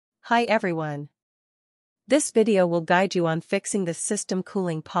Hi everyone. This video will guide you on fixing the system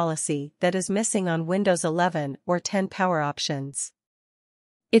cooling policy that is missing on Windows 11 or 10 power options.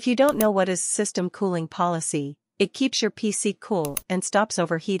 If you don't know what is system cooling policy, it keeps your PC cool and stops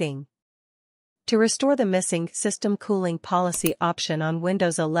overheating. To restore the missing system cooling policy option on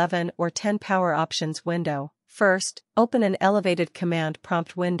Windows 11 or 10 power options window, first, open an elevated command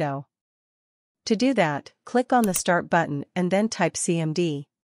prompt window. To do that, click on the Start button and then type CMD.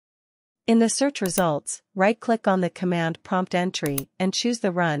 In the search results, right-click on the command prompt entry and choose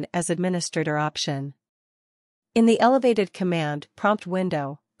the Run as Administrator option. In the elevated command prompt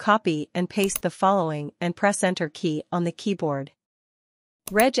window, copy and paste the following and press Enter key on the keyboard.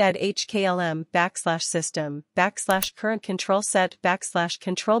 Reg add HKLM /system /CurrentControlSet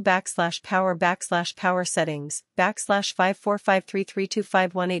 /control /power /PowerSettings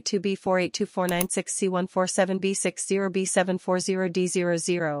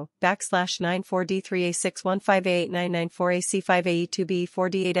 /54533251882B4824960B740D00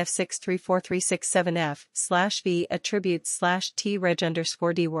 /94D3A615889994AC5AE2B48F6343667F /V attributes /T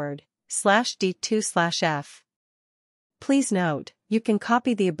reg_D word /D2/F. Please note, you can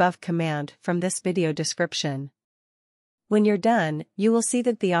copy the above command from this video description. When you're done, you will see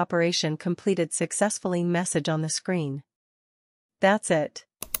that the operation completed successfully message on the screen. That's it.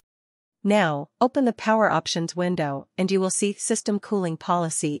 Now, open the Power Options window and you will see System Cooling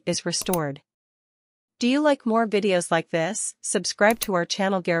Policy is restored. Do you like more videos like this? Subscribe to our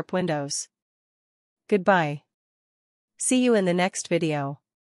channel Garrep Windows. Goodbye. See you in the next video.